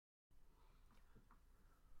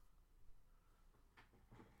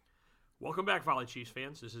Welcome back, Volley Chiefs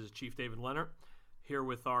fans. This is Chief David Lenart here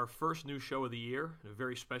with our first new show of the year and a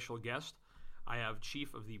very special guest. I have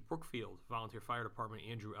Chief of the Brookfield Volunteer Fire Department,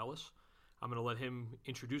 Andrew Ellis. I'm going to let him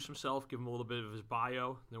introduce himself, give him a little bit of his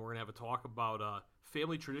bio, then we're going to have a talk about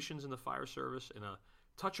family traditions in the fire service and a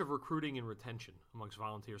touch of recruiting and retention amongst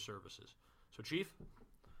volunteer services. So, Chief?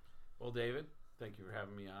 Well, David, thank you for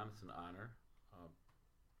having me on. It's an honor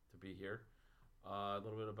to be here. A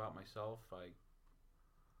little bit about myself. I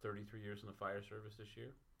 33 years in the fire service this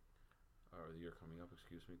year, or the year coming up,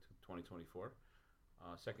 2024.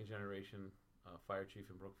 Second generation fire chief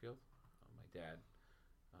in Brookfield. My dad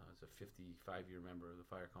is a 55-year member of the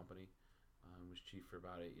fire company. Was chief for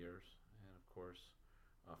about 8 years. And of course,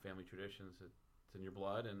 family traditions, it's in your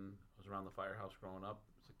blood, and I was around the firehouse growing up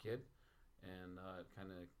as a kid. And it kind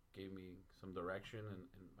of gave me some direction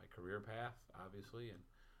in my career path, obviously, and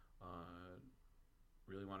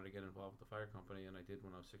really wanted to get involved with the fire company, and I did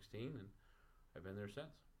when I was 16, and I've been there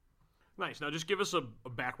since. Nice. Now, just give us a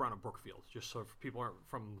background of Brookfield, just so people aren't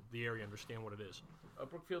from the area understand what it is.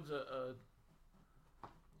 Brookfield's a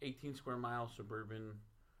 18 square mile suburban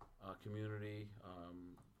community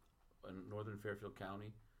in northern Fairfield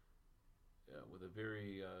County with a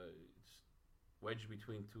very it's wedged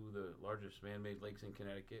between two of the largest man-made lakes in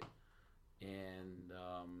Connecticut, and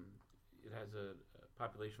it has a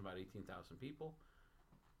population of about 18,000 people.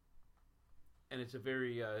 And it's a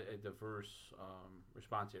very a diverse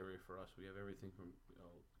response area for us. We have everything from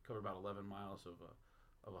cover about 11 miles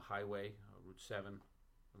of a highway, Route 7,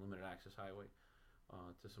 a limited access highway,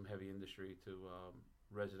 to some heavy industry, to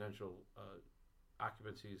residential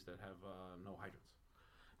occupancies that have no hydrants.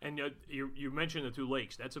 And you mentioned the two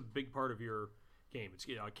lakes. That's a big part of your game. It's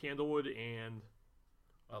Candlewood and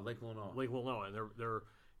Lake Lenart. Lake Lenart, and they're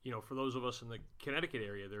for those of us in the Connecticut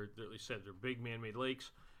area, they're like you said, they're big man-made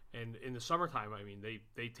lakes. And in the summertime, I mean,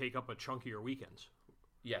 they take up a chunk of your weekends.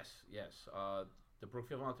 Yes. The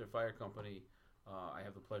Brookfield Volunteer Fire Company, I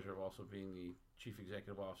have the pleasure of also being the Chief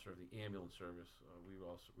Executive Officer of the ambulance service. We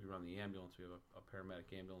run the ambulance. We have a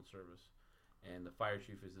paramedic ambulance service. And the fire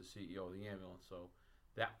chief is the CEO of the ambulance. So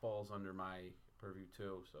that falls under my purview,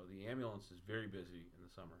 too. So the ambulance is very busy in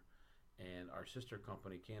the summer. And our sister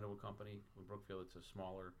company, Candlewood Company, in Brookfield, it's a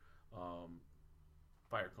smaller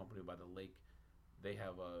fire company by the lake. They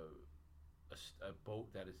have a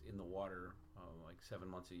boat that is in the water like 7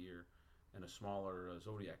 months a year, and a smaller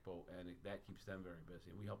Zodiac boat, and that keeps them very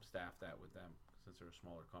busy. And we help staff that with them since they're a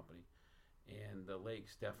smaller company. And the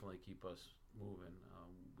lakes definitely keep us moving.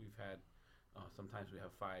 We've had sometimes we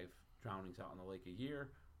have 5 drownings out in the lake a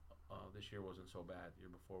year. This year wasn't so bad. The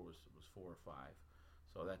year before was 4 or 5.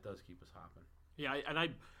 So that does keep us hopping. Yeah, and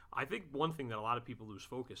I think one thing that a lot of people lose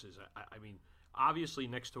focus is, I mean, obviously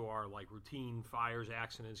next to our like routine fires,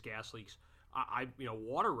 accidents, gas leaks,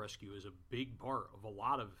 water rescue is a big part of a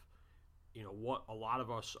lot of what a lot of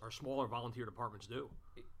us, our smaller volunteer departments do.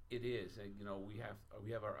 It is, and we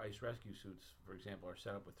have our ice rescue suits, for example, are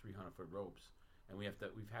set up with 300-foot ropes, and we've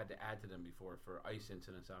had to add to them before for ice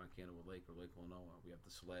incidents out on Candlewood Lake or Lake Lenart. We have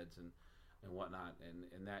the sleds and whatnot,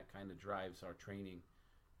 and that kind of drives our training,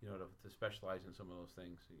 to specialize in some of those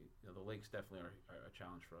things. The lakes definitely are a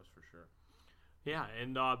challenge for us for sure. Yeah,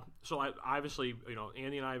 and so obviously,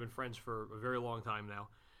 Andy and I have been friends for a very long time now,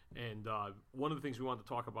 and one of the things we wanted to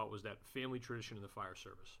talk about was that family tradition in the fire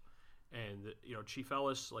service. And, Chief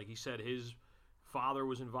Ellis, like he said, his father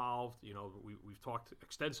was involved. We've talked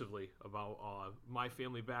extensively about my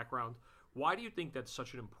family background. Why do you think that's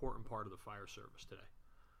such an important part of the fire service today?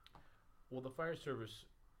 Well, the fire service,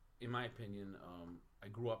 in my opinion, I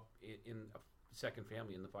grew up in a second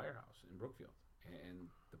family in the firehouse in Brookfield, and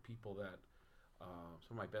the people that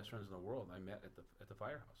some of my best friends in the world I met at the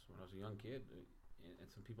firehouse when I was a young kid, and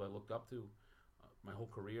some people I looked up to my whole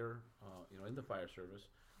career, in the fire service,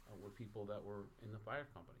 were people that were in the fire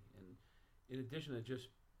company. And in addition to just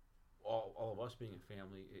all of us being a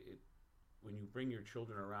family, when you bring your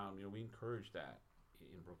children around, we encourage that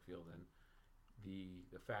in Brookfield. And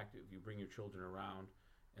the fact that if you bring your children around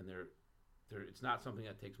and it's not something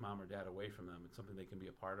that takes mom or dad away from them, it's something they can be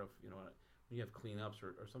a part of. When you have cleanups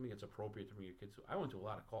or something that's appropriate to bring your kids to. I went to a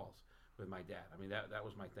lot of calls with my dad. I mean, that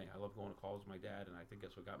was my thing. I love going to calls with my dad, and I think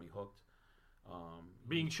that's what got me hooked.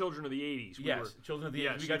 Being children of the 80s. Children of the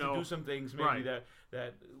 80s. We got to do some things maybe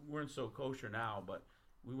that weren't so kosher now, but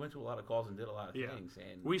we went to a lot of calls and did a lot of things.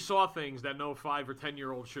 And we saw things that no 5 or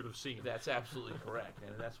 10-year-old should have seen. That's absolutely correct.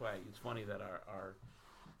 And that's why it's funny that our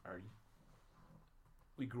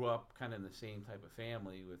we grew up kind of in the same type of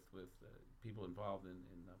family with people involved in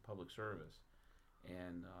public service,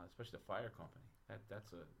 and especially the fire company.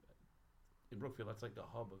 In Brookfield, that's like the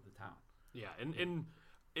hub of the town. Yeah, and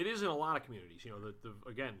it is in a lot of communities. You know,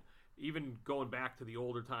 again, even going back to the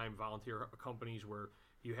older time volunteer companies where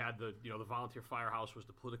you had the volunteer firehouse was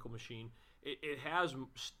the political machine. It has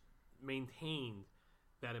maintained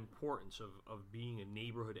that importance of being a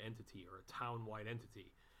neighborhood entity or a town-wide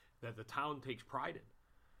entity that the town takes pride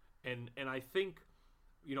in. And I think,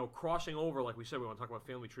 crossing over, like we said, we want to talk about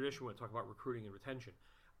family tradition, we want to talk about recruiting and retention.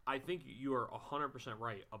 I think you are 100%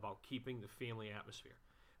 right about keeping the family atmosphere.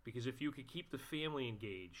 Because if you could keep the family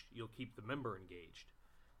engaged, you'll keep the member engaged.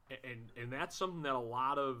 And that's something that a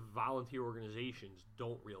lot of volunteer organizations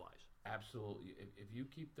don't realize. Absolutely. If you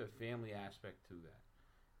keep the family aspect to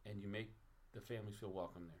that, and you make the families feel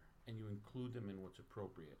welcome there, and you include them in what's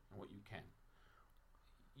appropriate and what you can,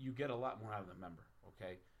 you get a lot more out of the member.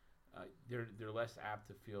 Okay, they're less apt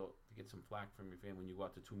to get some flack from your family when you go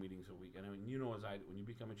out to 2 meetings a week. And I mean, when you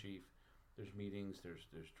become a chief, there's meetings,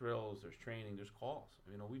 there's drills, there's training, there's calls.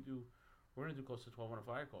 I mean, we're going to do close to 1,200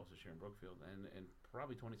 fire calls this year in Brookfield, and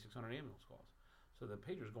probably 2,600 ambulance calls. So the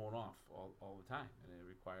pager's going off all the time, and it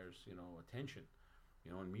requires attention,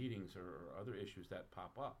 in meetings or other issues that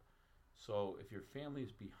pop up. So if your family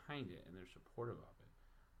is behind it and they're supportive of it,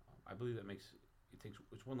 I believe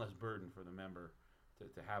it's one less burden for the member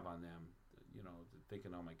to have on them.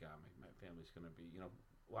 Thinking, oh my God, my family's going to be.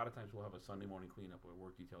 A lot of times we'll have a Sunday morning cleanup or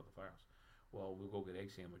work detail at the firehouse. Well, we'll go get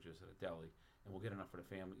egg sandwiches at a deli, and we'll get enough for the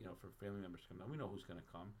family, for family members to come down. We know who's going to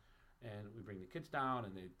come, and we bring the kids down,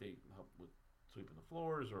 and they help with sweeping the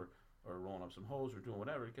floors or rolling up some hose or doing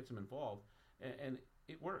whatever. It gets them involved, and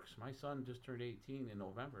it works. My son just turned 18 in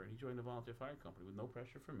November, and he joined the volunteer fire company with no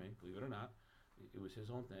pressure from me, believe it or not. It was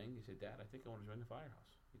his own thing. He said, "Dad, I think I want to join the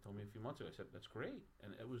firehouse." He told me a few months ago. I said, "That's great,"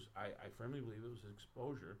 and it was. I firmly believe it was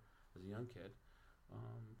exposure as a young kid.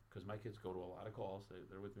 Because my kids go to a lot of calls,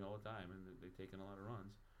 they're with me all the time, and they've taken a lot of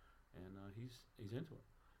runs, and he's into it.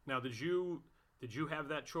 Now, did you have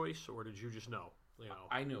that choice, or did you just know?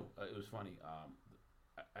 I knew. It was funny.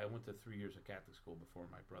 I went to 3 years of Catholic school before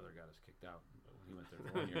my brother got us kicked out. He went there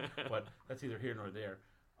for 1 year, but that's neither here nor there.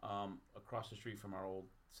 Across the street from our old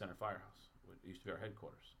center firehouse, it used to be our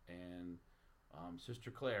headquarters, and Sister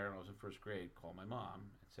Claire, when I was in first grade, called my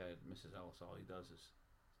mom and said, "Mrs. Ellis, all he does is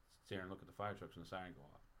sit there and look at the fire trucks when the siren go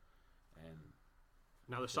off." And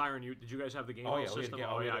now the siren, did you guys have the game system?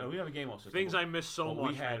 We have a game system. Things I miss so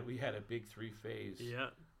much. We had a big 3-phase,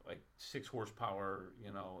 like 6 horsepower,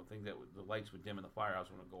 thing that the lights would dim in the firehouse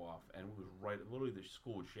when it would go off, and it was literally the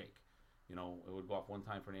school would shake. It would go off 1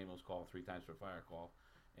 time for an ambulance call, 3 times for a fire call,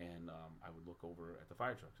 and I would look over at the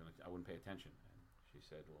fire trucks and I wouldn't pay attention. And she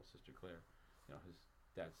said, "Well, Sister Claire, his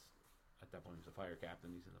dad's at that point he was a fire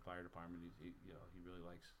captain. He's in the fire department. He really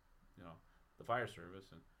likes the fire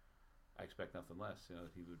service, and I expect nothing less.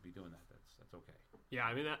 That he would be doing that. That's okay." Yeah,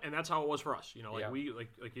 I mean, and that's how it was for us.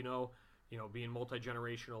 Being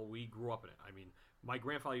multi-generational, we grew up in it. I mean, my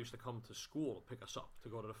grandfather used to come to school to pick us up to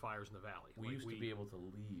go to the fires in the valley. We used to be able to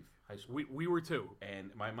leave high school. We were too.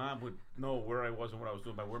 And my mom would know where I was and what I was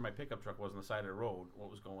doing by where my pickup truck was on the side of the road, what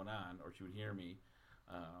was going on, or she would hear me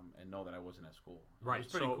and know that I wasn't at school. Right.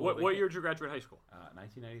 So cool. What year did you graduate high school?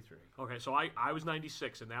 1993. Okay, so I was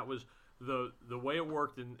 96, and that was the way it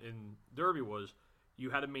worked in Derby was you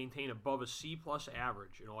had to maintain above a C+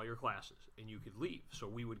 average in all your classes, and you could leave. So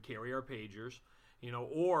we would carry our pagers,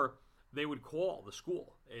 or they would call the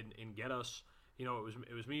school and get us.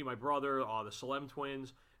 It was me, my brother, the Salem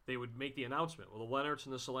twins. They would make the announcement. Well, the Lenarts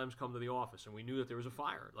and the Salems come to the office, and we knew that there was a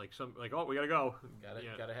fire. Oh, we gotta go.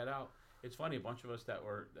 Gotta head out. It's funny. A bunch of us that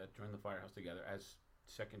joined the firehouse together as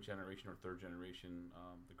second generation or third generation.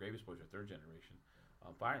 The Gravis boys are third generation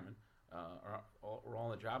firemen. We're all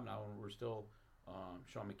on the job now, and we're still.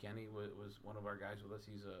 Sean McKenney was one of our guys with us.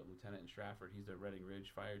 He's a lieutenant in Stratford. He's the Reading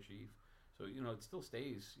Ridge fire chief. So, it still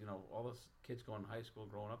stays, all those kids going to high school,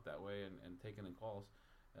 growing up that way and taking in calls,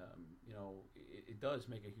 it does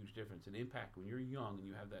make a huge difference. An impact when you're young and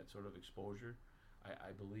you have that sort of exposure,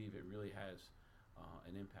 I believe it really has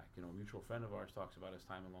an impact. A mutual friend of ours talks about his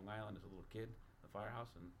time in Long Island as a little kid, the firehouse,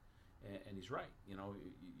 and he's right. You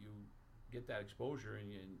get that exposure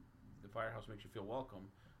and the firehouse makes you feel welcome.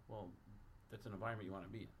 Well, that's an environment you want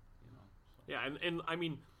to be in, So. Yeah, and I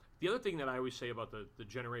mean, the other thing that I always say about the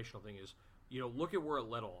generational thing is, look at where it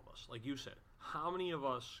led all of us. Like you said, how many of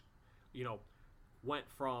us, went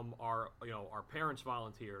from our parents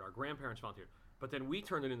volunteered, our grandparents volunteered, but then we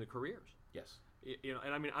turned it into careers. Yes.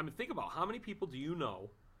 And I mean, think about how many people do you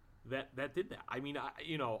know that did that? I mean,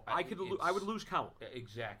 I would lose count.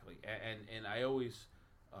 Exactly, and I always,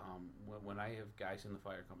 when I have guys in the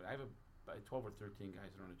fire company, I have 12 or 13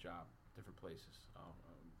 guys that are on a job. Different places,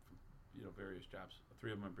 various jobs.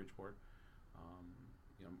 3 of them in Bridgeport.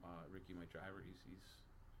 Ricky, my driver, he's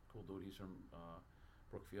cool dude. He's from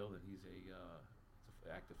Brookfield, and he's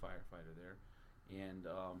a active firefighter there. And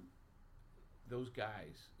those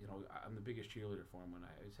guys, I'm the biggest cheerleader for them. When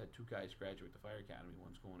I just had 2 guys graduate the fire academy.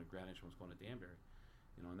 One's going to Greenwich, one's going to Danbury.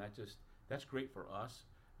 And that's great for us.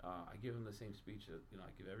 I give them the same speech that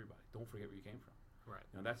I give everybody. Don't forget where you came from. Right.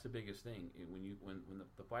 That's the biggest thing. When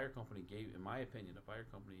the fire company in my opinion, the fire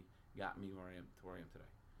company got me where I am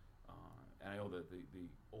today. And I know that the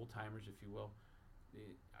old timers, if you will,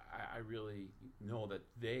 I really know that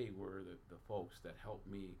they were the folks that helped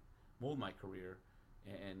me mold my career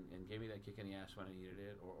and gave me that kick in the ass when I needed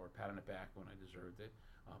it, or pat on the back when I deserved it,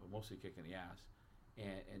 but mostly kick in the ass,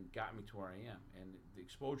 and got me to where I am. And the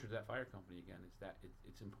exposure to that fire company again is that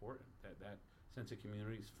it's important, that sense of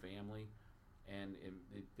community, family, and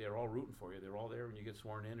they're all rooting for you. They're all there when you get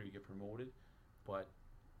sworn in or you get promoted, but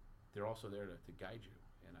they're also there to guide you,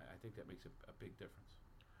 and I think that makes a big difference.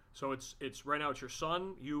 So it's right now it's your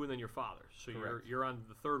son, you, and then your father. So Correct. you're on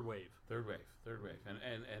the third wave. Third wave,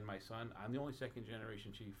 and my son. I'm the only second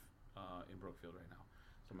generation chief in Brookfield right now.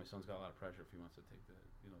 So my son's got a lot of pressure if he wants to take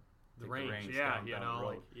the reins Yeah, down the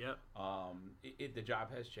road. yep. The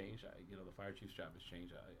job has changed. The fire chief's job has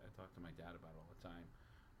changed. I talk to my dad about it all the time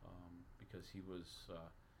because he was,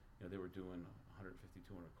 they were doing 150,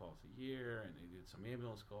 200 calls a year, and they did some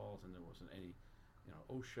ambulance calls, and there wasn't any.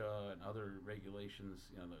 OSHA and other regulations,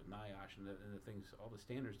 the NIOSH and the things, all the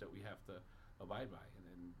standards that we have to abide by, and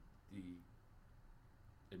then the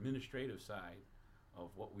administrative side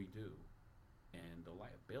of what we do, and the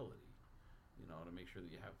liability, to make sure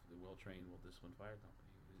that you have the well-trained, well-disciplined fire company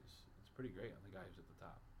it's pretty great on the guys at the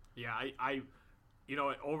top. Yeah, I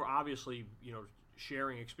over obviously,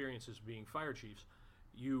 sharing experiences being fire chiefs,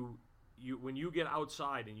 you when you get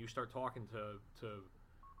outside and you start talking to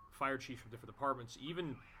fire chiefs from different departments,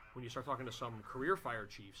 even when you start talking to some career fire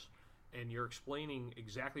chiefs and you're explaining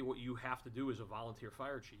exactly what you have to do as a volunteer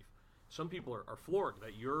fire chief, some people are floored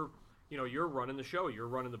that you're running the show, you're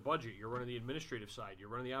running the budget, you're running the administrative side, you're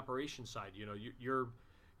running the operations side, you're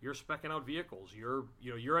speccing out vehicles,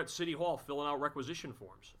 you're at City Hall filling out requisition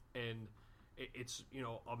forms, and it's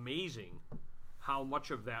amazing how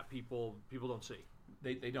much of that people don't see.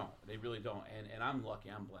 They don't. They really don't. And I'm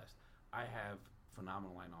lucky. I'm blessed. I have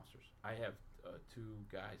phenomenal line officers. I have 2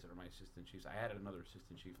 guys that are my assistant chiefs. I added another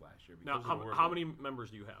assistant chief last year. Now, how many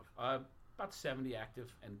members do you have? About 70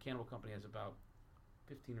 active, and Cannibal Company has about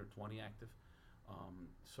 15 or 20 active.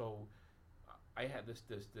 So I had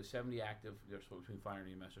the 70 active. There's between fire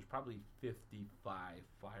and EMS. There's probably 55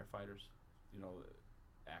 firefighters,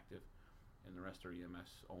 active, and the rest are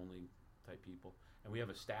EMS only type people. And we have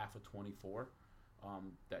a staff of 24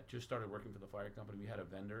 that just started working for the fire company. We had a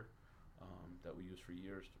vendor that we used for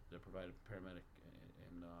years that provided paramedic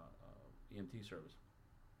and EMT service.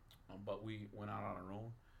 But we went out on our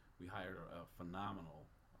own. We hired a phenomenal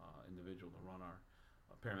individual to run our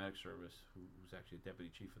paramedic service, who's actually a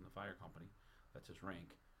deputy chief in the fire company. That's his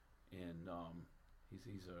rank. And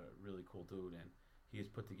he's a really cool dude, and he has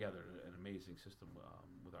put together an amazing system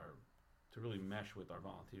to really mesh with our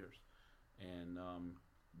volunteers. And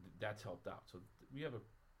that's helped out. So we have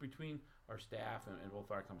between our staff and both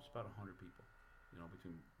fire companies, about 100 people,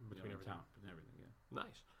 between everything. Town, between everything, yeah.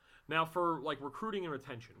 Nice. Now, for recruiting and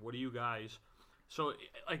retention, what do you guys? So,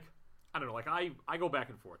 I don't know. I go back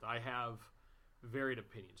and forth. I have varied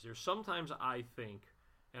opinions. There's sometimes I think,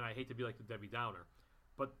 and I hate to be like the Debbie Downer,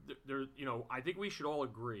 but I think we should all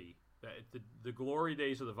agree that the glory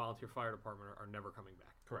days of the volunteer fire department are never coming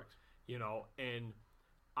back. Correct. And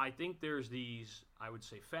I think there's these, I would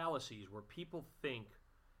say, fallacies where people think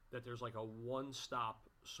that there's a one-stop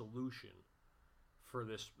solution for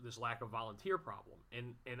this lack of volunteer problem,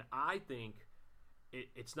 and I think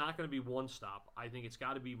it's not going to be one stop. I think it's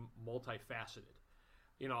got to be multifaceted.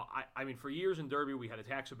 I mean, for years in Derby we had a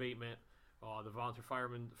tax abatement. The volunteer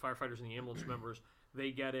firefighters, and the ambulance members,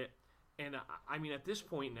 they get it, and I mean, at this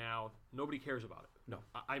point now, nobody cares about it. No.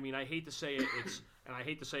 I mean, I hate to say it, I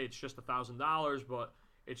hate to say it's just $1,000, but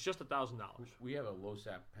it's just $1,000. We have a low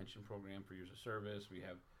SAP pension program for years of service. We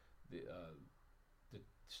have the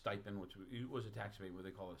stipend, which was a tax abatement, what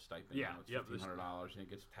they call it a stipend. Yeah, it's $1,500, and it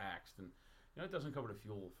gets taxed, and it doesn't cover the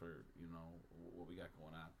fuel for what we got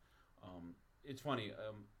going on. It's funny.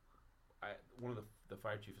 One of the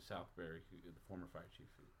fire chief of Southbury, the former fire chief,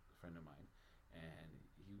 a friend of mine, and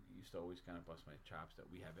he used to always kind of bust my chops that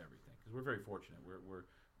we have everything, because we're very fortunate. We're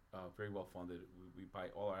very well funded. We buy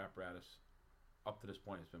all our apparatus. Up to this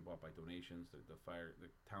point, it's been bought by donations. The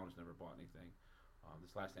town has never bought anything.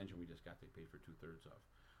 This last engine we just got, they paid for 2/3 of.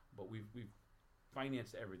 But we've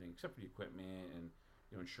financed everything except for the equipment and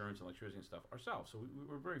insurance and electricity and stuff ourselves. So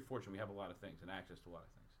we're very fortunate. We have a lot of things and access to a lot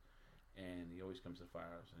of things. And he always comes to the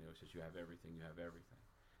firehouse, and he always says, "You have everything. You have everything."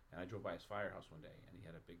 And I drove by his firehouse one day, and he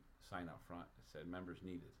had a big sign out front that said "Members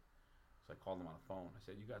Needed." So I called him on the phone. I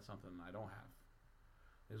said, "You got something I don't have?"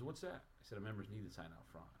 He says, "What's that?" I said, "A Members Needed sign out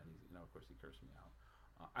front." And he, of course, he cursed me out.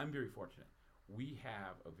 I'm very fortunate. We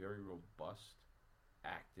have a very robust,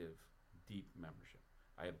 active, deep membership.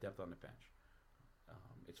 I have depth on the bench.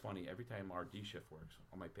 It's funny, every time our D shift works,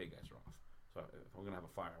 all my pay guys are off. So if I'm going to have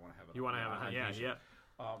a fire, I want to have it. You want to have a, yeah,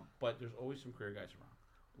 yeah. But there's always some career guys around,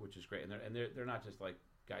 which is great. And they're not just like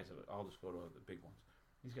guys that I'll just go to the big ones.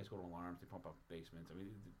 These guys go to alarms, they pump up basements. I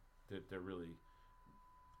mean, they're really.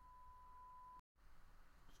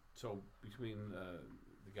 So between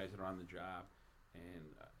the guys that are on the job,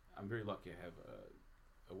 and I'm very lucky I have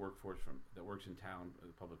a workforce that works in town,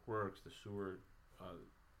 the public works, the sewer,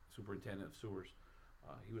 superintendent of sewers.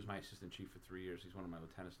 He was my assistant chief for 3 years. He's one of my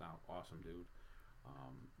lieutenants now. Awesome dude.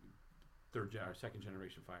 Second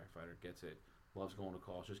generation firefighter, gets it. Loves going to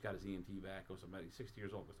calls. Just got his EMT back. Goes to 60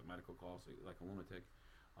 years old. Goes to medical calls like a lunatic.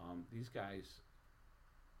 These guys,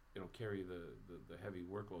 carry the heavy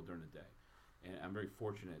workload during the day, and I'm very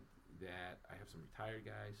fortunate that I have some retired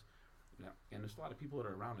guys. Now, and there's a lot of people that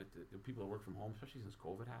are around it. The people that work from home, especially since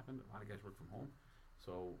COVID happened. A lot of guys work from home,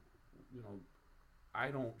 so I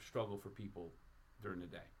don't struggle for people during the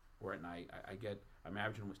day or at night. I'm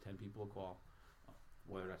averaging almost 10 people a call,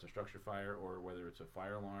 whether that's a structure fire or whether it's a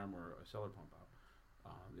fire alarm or a cellar pump out.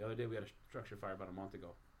 The other day we had a structure fire about a month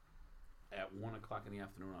ago at 1 o'clock in the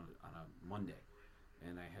afternoon on a Monday,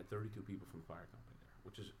 and I had 32 people from the fire company there,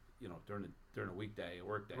 which is during a weekday, a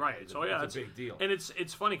work day. Right. So it's a big deal. And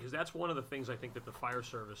it's funny because that's one of the things I think that the fire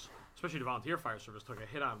service, especially the volunteer fire service, took a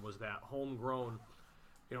hit on, was that homegrown.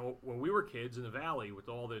 When we were kids in the valley with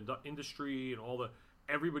all the industry and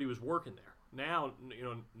everybody was working there. Now,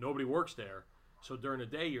 nobody works there. So during the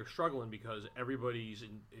day, you're struggling because everybody's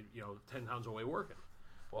 10 towns away working.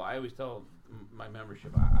 Well, I always tell my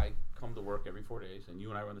membership, I come to work every 4 days, and you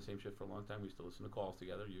and I run the same shift for a long time. We still listen to calls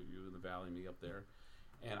together. You in the valley, me up there,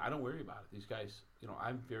 and I don't worry about it. These guys,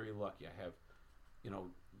 I'm very lucky. I have,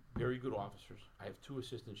 very good officers. I have 2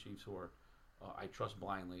 assistant chiefs who are. I trust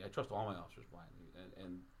blindly. I trust all my officers blindly,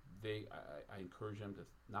 and I encourage them to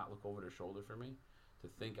not look over their shoulder for me, to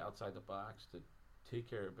think outside the box, to take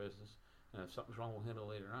care of business, and if something's wrong, we'll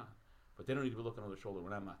handle it later on. But they don't need to be looking over their shoulder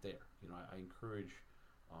when I'm not there. I encourage,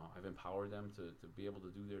 I've empowered them to be able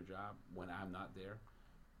to do their job when I'm not there.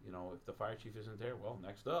 If the fire chief isn't there, well,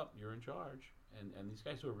 next up, you're in charge, and these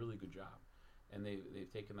guys do a really good job, and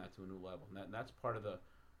they've taken that to a new level, and that's part of the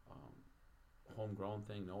homegrown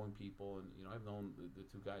thing, knowing people. And I've known the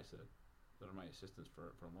 2 guys that are my assistants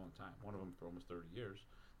for a long time. One of them for almost 30 years,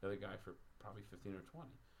 the other guy for probably 15 or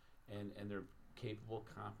 20, and they're capable,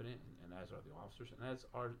 competent, and as are the officers, and as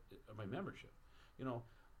are my membership.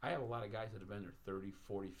 I have a lot of guys that have been there 30,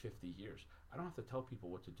 40, 50 years. I don't have to tell people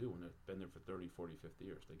what to do when they've been there for 30, 40, 50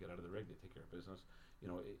 years. They get out of the rig, they take care of business.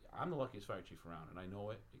 I'm the luckiest fire chief around, and I know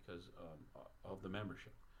it because of the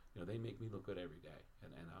membership. They make me look good every day,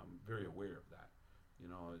 and I'm very aware of that.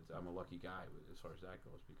 I'm a lucky guy as far as that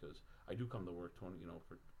goes, because I do come to work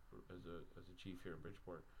as a chief here in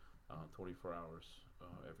Bridgeport, 24 hours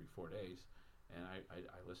every 4 days, and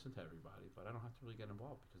I listen to everybody, but I don't have to really get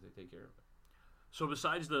involved because they take care of it. So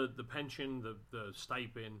besides the pension, the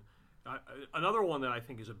stipend, another one that I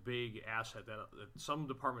think is a big asset that some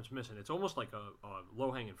departments miss, and it's almost like a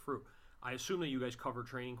low-hanging fruit. I assume that you guys cover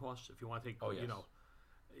training costs if you want to take, yes.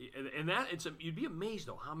 And that you'd be amazed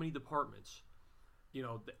though how many departments,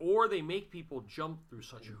 or they make people jump through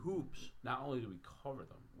such hoops. Not only do we cover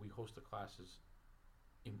them, we host the classes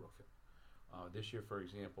in Brookfield. This year, for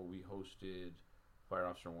example, we hosted Fire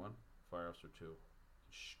Officer 1, Fire Officer 2,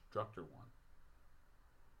 Instructor 1,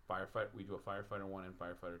 Firefighter. We do a Firefighter 1 and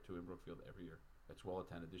Firefighter 2 in Brookfield every year. That's well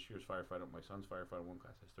attended. This year's my son's Firefighter 1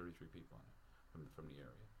 class has 33 people in it from the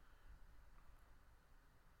area.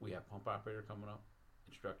 We have Pump Operator coming up,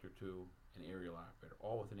 Instructor 2, and Aerial Operator,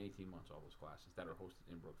 all within 18 months, all those classes that are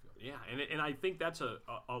hosted in Brookfield. Yeah, and I think that's a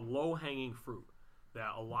low-hanging fruit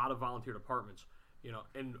that a lot of volunteer departments,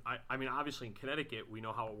 and I mean, obviously in Connecticut, we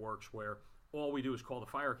know how it works, where all we do is call the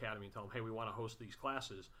fire academy and tell them, hey, we want to host these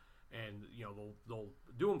classes, and they'll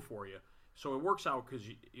do them for you. So it works out because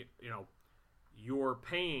you're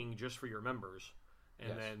paying just for your members, and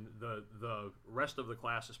yes. then the rest of the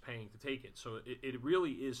class is paying to take it. So it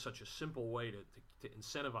really is such a simple way to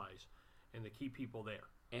incentivize and to keep people there.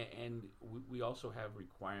 And we also have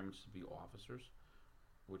requirements to be officers,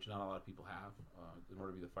 which not a lot of people have. In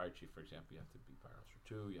order to be the fire chief, for example, you have to be Fire Officer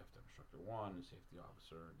 2, you have to have Instructor 1, and Safety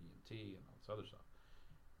Officer, and EMT, and all this other stuff.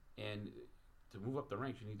 And to move up the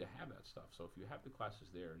ranks, you need to have that stuff. So if you have the classes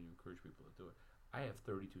there and you encourage people to do it, I have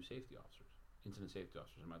 32 safety officers, incident safety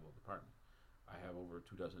officers in my little department. I have over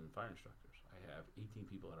 24 fire instructors. I have 18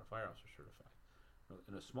 people that are fire officer certified.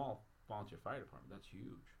 In a small volunteer fire department, that's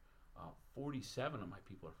huge. 47 of my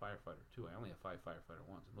people are firefighter too. I only have 5 firefighter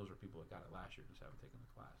ones, and those are people that got it last year, just haven't taken the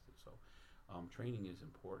class. So training is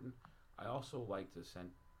important. I also like to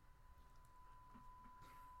send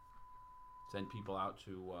people out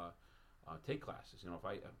to take classes. You know,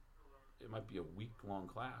 it might be a week-long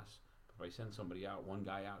class, but if I send somebody out, one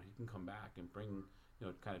guy out, he can come back and bring,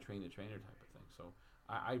 kind of train the trainer type of thing. So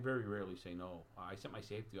I very rarely say no. I sent my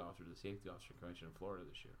safety officer to the safety officer convention in Florida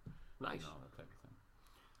this year. Nice. That type of thing.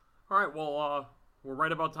 All right, well, we're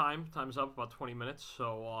right about time. Time's up, about 20 minutes.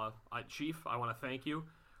 So, Chief, I want to thank you.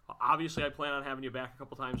 Obviously, I plan on having you back a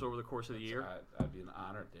couple times over the course of the year. That'd be an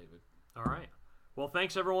honor, David. All right. Well,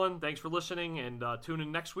 thanks, everyone. Thanks for listening, and tune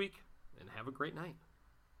in next week, and have a great night.